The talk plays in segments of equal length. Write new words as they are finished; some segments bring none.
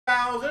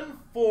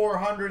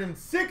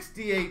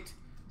1,468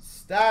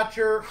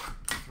 Stature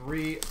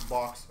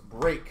 3-box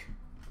break.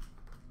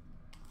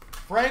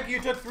 Frank,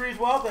 you took 3 as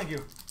well. Thank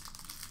you.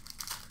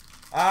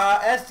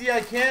 SD,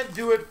 I can't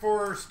do it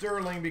for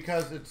Sterling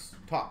because it's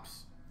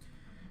tops.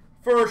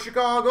 For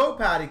Chicago,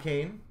 Patty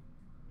Kane.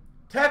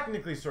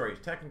 Technically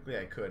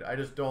I could. I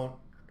don't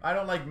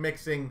like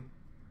mixing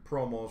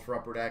promos for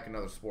Upper Deck and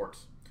other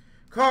sports.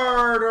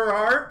 Carter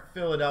Hart,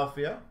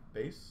 Philadelphia,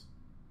 base.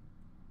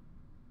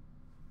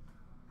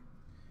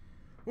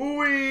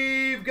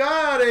 We've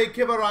got a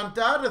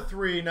Kivaranta to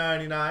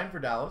 $3.99 for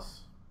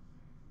Dallas.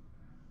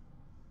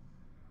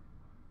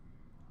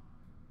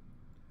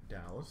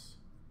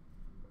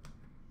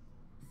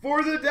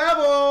 For the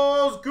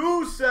Devils,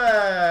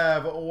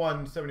 Gusev,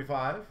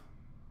 175.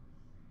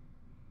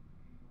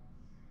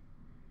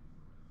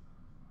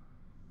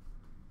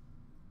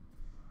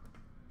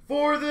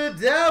 For the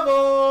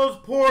Devils,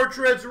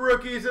 Portraits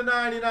Rookies at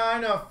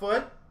 99 a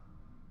foot.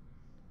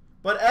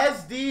 But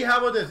SD, how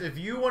about this? If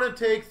you want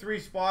to take 3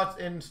 spots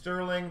in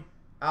Sterling,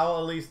 I'll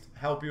at least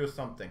help you with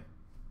something.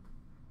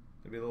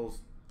 There'll be a little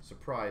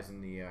surprise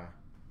in the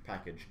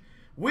package.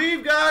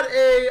 We've got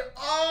a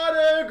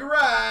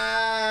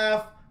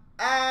autograph,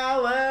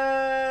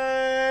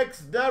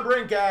 Alex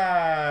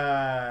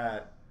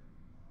DeBrincat.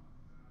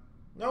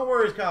 No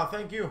worries, Kyle.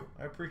 Thank you.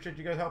 I appreciate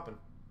you guys helping.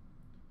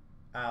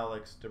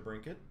 Alex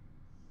DeBrincat.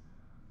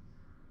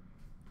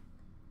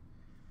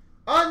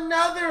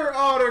 Another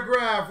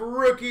autograph,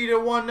 rookie to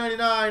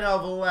 199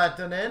 of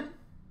Lehtinen.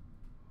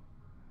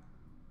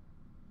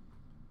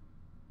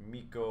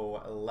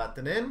 Mikko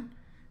Lehtinen.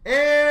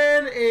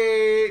 And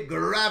a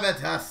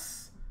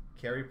Gravitas,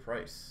 Carey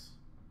Price.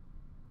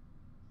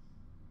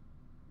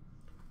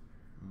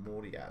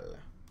 Morial.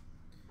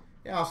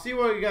 Yeah, I'll see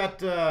what we got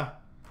to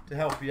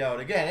help you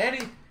out.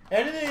 Again,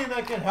 anything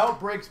that can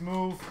help breaks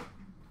move.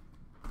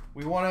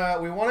 We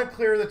wanna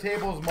clear the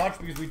table as much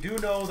because we do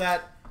know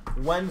that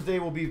Wednesday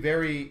will be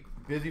very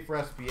busy for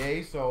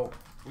SBA, so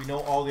we know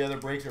all the other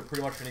breaks are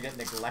pretty much going to get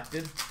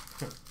neglected.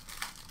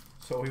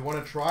 So we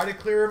want to try to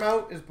clear them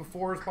out as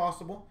before as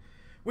possible.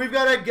 We've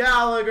got a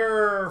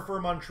Gallagher for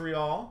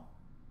Montreal.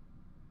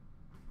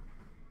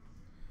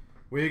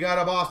 We got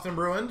a Boston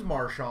Bruins,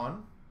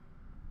 Marchand.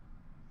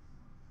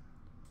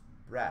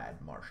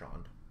 Brad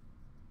Marchand.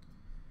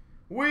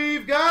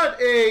 We've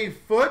got a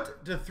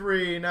foot to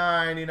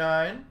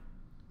 $3.99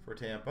 for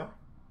Tampa.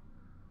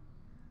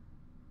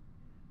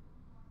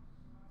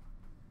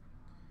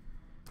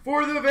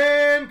 For the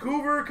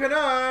Vancouver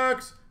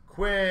Canucks,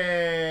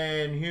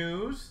 Quinn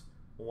Hughes,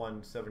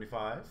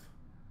 175.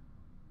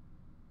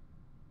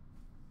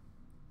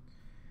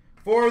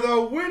 For the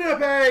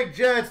Winnipeg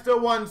Jets to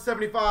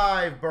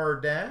 175,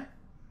 Burdin.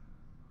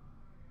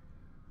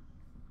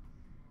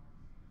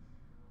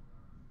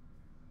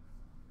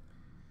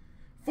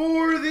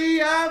 For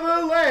the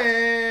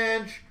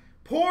Avalanche,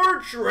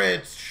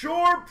 Portraits,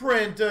 short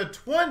print to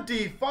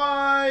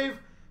 25,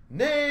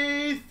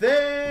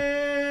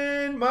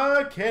 Nathan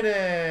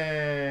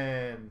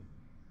McKinnon.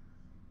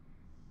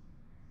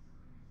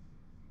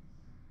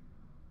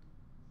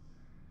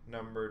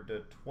 Number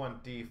to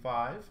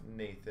 25,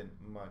 Nathan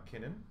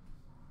McKinnon.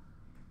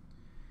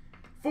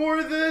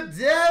 For the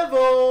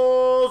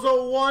Devils,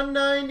 a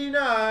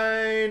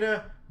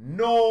 199,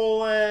 Nolan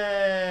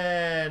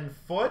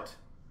Foote.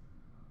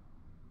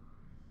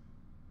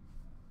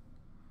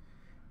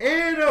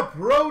 And a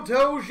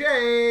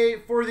protege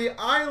for the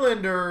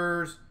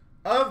Islanders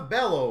of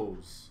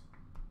Bellows.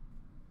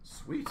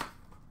 Sweet.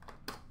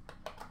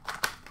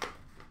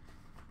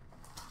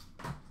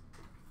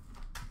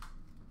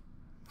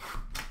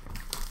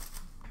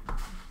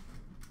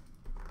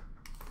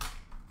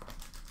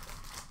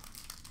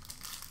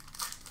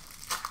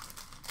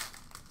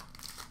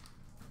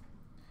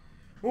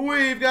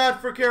 We've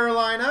got for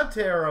Carolina,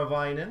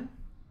 Teravainen.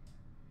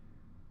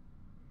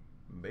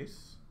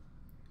 Base.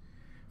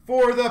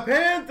 For the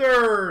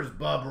Panthers,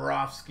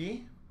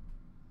 Bobrovsky.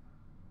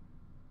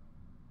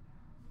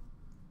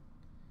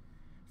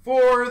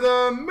 For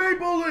the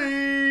Maple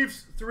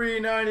Leafs,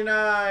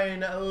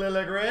 $3.99,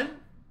 Liljegren.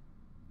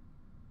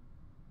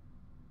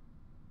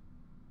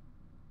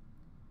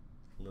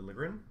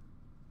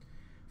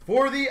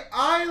 For the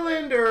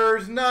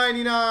Islanders,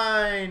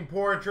 99,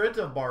 portrait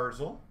of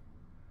Barzal.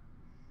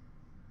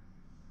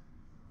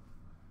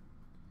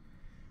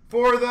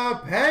 For the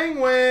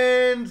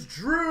Penguins,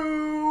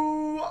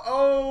 Drew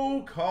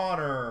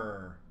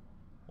O'Connor,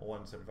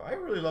 175. I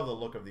really love the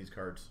look of these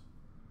cards.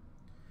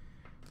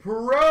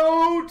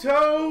 Protoges,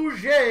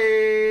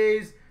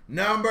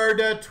 number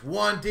to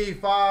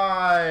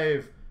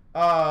 25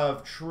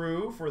 of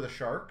True for the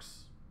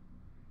Sharks.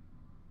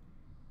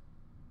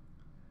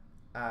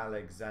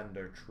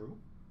 Alexander True.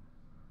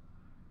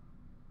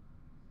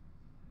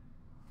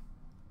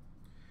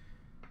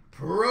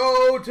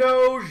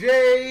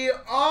 Protege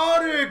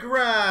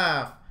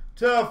autograph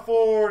to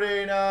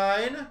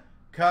 49,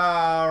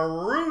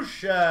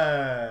 Khrushchev.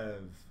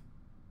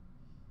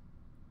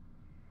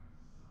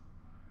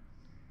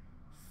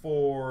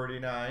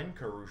 49,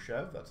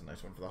 Khrushchev. That's a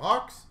nice one for the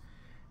Hawks.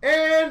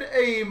 And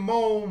a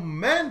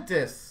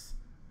momentous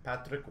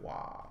Patrick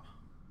Waugh.